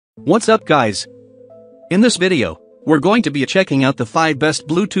What's up guys? In this video, we're going to be checking out the 5 best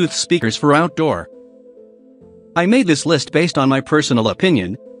Bluetooth speakers for outdoor. I made this list based on my personal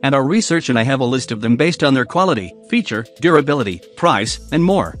opinion, and our research, and I have a list of them based on their quality, feature, durability, price, and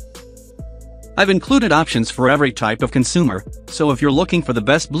more. I've included options for every type of consumer, so if you're looking for the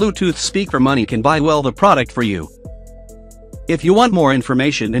best Bluetooth speaker money can buy, well, the product for you. If you want more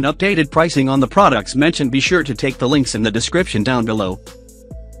information and updated pricing on the products mentioned, be sure to take the links in the description down below.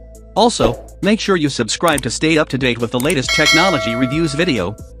 Also, make sure you subscribe to stay up to date with the latest technology reviews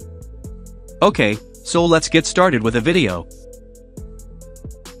video. Okay, so let's get started with the video.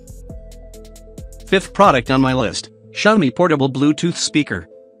 5th product on my list, Xiaomi Portable Bluetooth Speaker.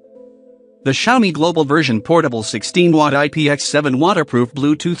 The Xiaomi Global Version Portable 16-watt IPX7 waterproof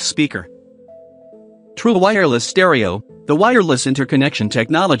Bluetooth speaker. True wireless stereo, the wireless interconnection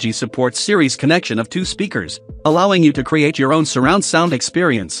technology supports series connection of 2 speakers, allowing you to create your own surround sound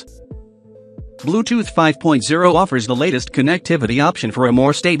experience. Bluetooth 5.0 offers the latest connectivity option for a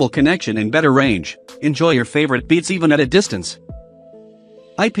more stable connection and better range. Enjoy your favorite beats even at a distance.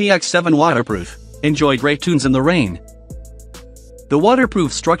 IPX7 waterproof, enjoy great tunes in the rain. The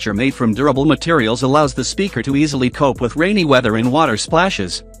waterproof structure made from durable materials allows the speaker to easily cope with rainy weather and water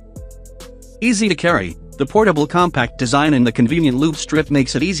splashes. Easy to carry, the portable compact design and the convenient loop strip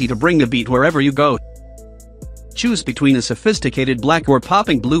makes it easy to bring the beat wherever you go. Choose between a sophisticated black or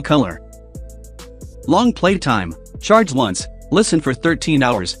popping blue color. Long playtime, charge once, listen for 13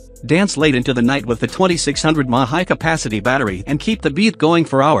 hours, dance late into the night with the 2600 mAh high-capacity battery and keep the beat going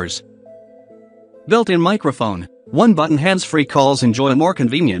for hours. Built-in microphone, one-button hands-free calls, enjoy a more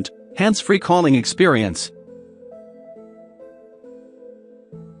convenient, hands-free calling experience.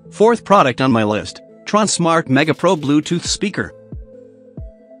 4th product on my list, Smart Mega Pro Bluetooth Speaker.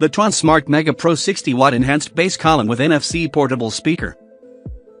 The Smart Mega Pro 60-watt enhanced bass column with NFC portable speaker.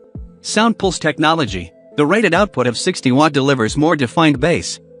 Sound pulse technology, the rated output of 60 watt delivers more defined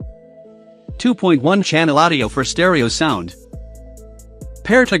bass. 2.1 channel audio for stereo sound.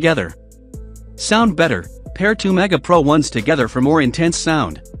 Pair together. Sound better, pair 2 Mega Pro ones together for more intense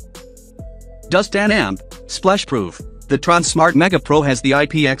sound. Dust and amp, splash proof. The Smart Mega Pro has the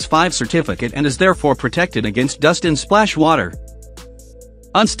IPX5 certificate and is therefore protected against dust and splash water.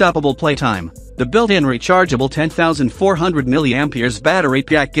 Unstoppable playtime. The built-in rechargeable 10,400 mAh battery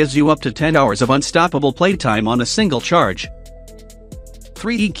pack gives you up to 10 hours of unstoppable playtime on a single charge.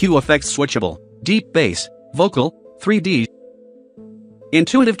 3 EQ effects switchable, deep bass, vocal, 3D.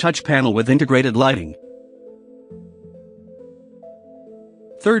 Intuitive touch panel with integrated lighting.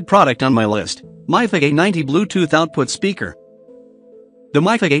 3rd product on my list, MyThig A90 Bluetooth output speaker. The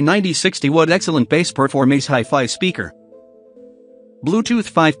MyThig A90 60-watt excellent bass performance hi-fi speaker.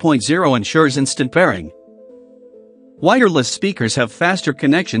 Bluetooth 5.0 ensures instant pairing. Wireless speakers have faster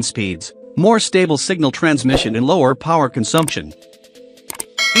connection speeds, more stable signal transmission and lower power consumption.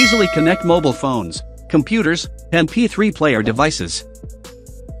 Easily connect mobile phones, computers, MP3 player devices.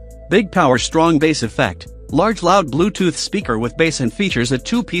 Big power strong bass effect, large loud Bluetooth speaker with bass and features a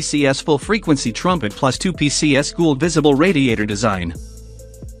 2 PCS full frequency trumpet plus 2 PCS cooled visible radiator design.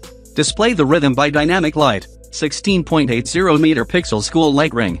 Display the rhythm by dynamic light. 16.80 megapixel school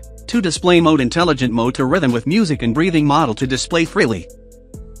light ring, 2 display mode intelligent mode to rhythm with music and breathing model to display freely.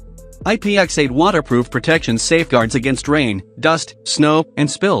 IPX8 waterproof protection safeguards against rain, dust, snow,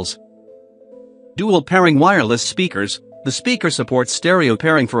 and spills. Dual pairing wireless speakers, the speaker supports stereo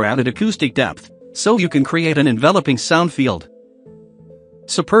pairing for added acoustic depth, so you can create an enveloping sound field.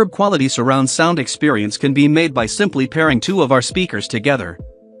 Superb quality surround sound experience can be made by simply pairing 2 of our speakers together.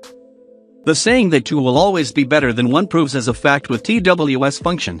 The saying that 2 will always be better than 1 proves as a fact with TWS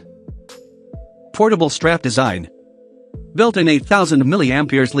function. Portable strap design. Built-in 8,000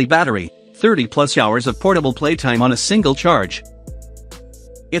 mAh Li battery, 30+ hours of portable playtime on a single charge.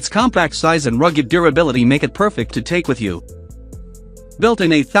 Its compact size and rugged durability make it perfect to take with you.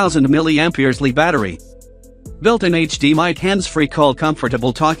 Built-in 8,000 mAh Li battery. Built-in HDMI hands-free call,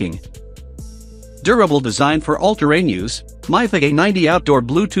 comfortable talking. Durable design for all-terrain use, MyThig A90 outdoor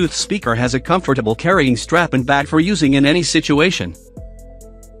Bluetooth speaker has a comfortable carrying strap and bag for using in any situation.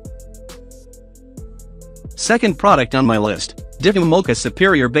 2nd product on my list, Divo Mocha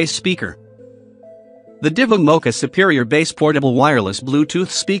Superior Bass Speaker. The Divo Mocha Superior Bass Portable Wireless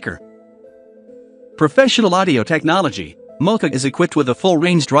Bluetooth Speaker. Professional audio technology, Mocha is equipped with a full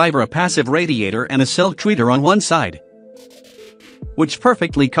range driver, a passive radiator and a silk tweeter on one side, which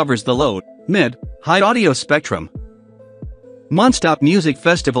perfectly covers the low, mid, high audio spectrum. Monstop Music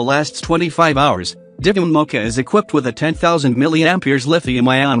Festival lasts 25 hours. Divo Mocha is equipped with a 10,000 mAh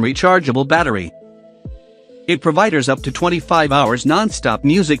lithium-ion rechargeable battery. It provides up to 25 hours non-stop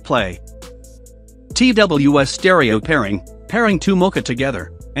music play. TWS stereo pairing two Mocha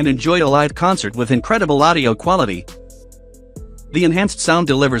together, and enjoy a live concert with incredible audio quality. The enhanced sound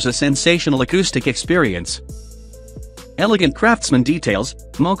delivers a sensational acoustic experience. Elegant craftsman details,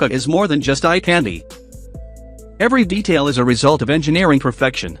 Mocha is more than just eye candy. Every detail is a result of engineering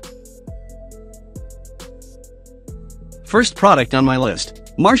perfection. First product on my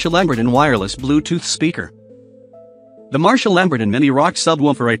list, Marshall Lamberton Wireless Bluetooth Speaker. The Marshall Lamberton Mini Rock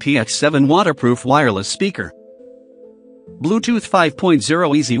Subwoofer IPX7 Waterproof Wireless Speaker. Bluetooth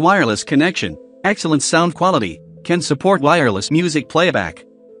 5.0 easy wireless connection, excellent sound quality, can support wireless music playback.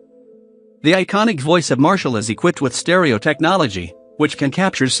 The iconic voice of Marshall is equipped with stereo technology, which can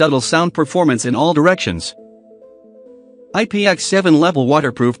capture subtle sound performance in all directions. IPX7 level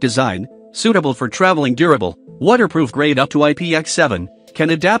waterproof design, suitable for traveling. Durable, waterproof grade up to IPX7, can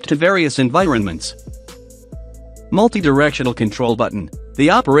adapt to various environments. Multi-directional control button. The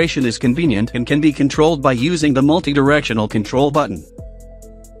operation is convenient and can be controlled by using the multi-directional control button.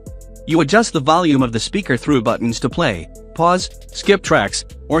 You adjust the volume of the speaker through buttons to play, pause, skip tracks,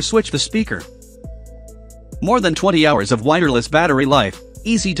 or switch the speaker. More than 20 hours of wireless battery life,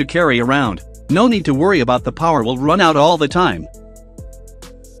 easy to carry around, no need to worry about the power will run out all the time.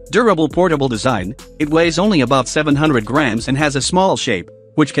 Durable portable design, it weighs only about 700 grams and has a small shape,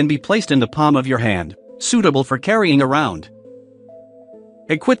 which can be placed in the palm of your hand, suitable for carrying around.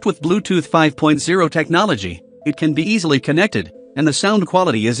 Equipped with Bluetooth 5.0 technology, it can be easily connected, and the sound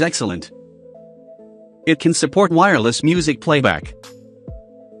quality is excellent. It can support wireless music playback.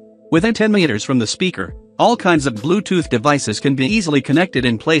 Within 10 meters from the speaker, all kinds of Bluetooth devices can be easily connected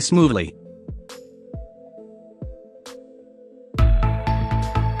and play smoothly.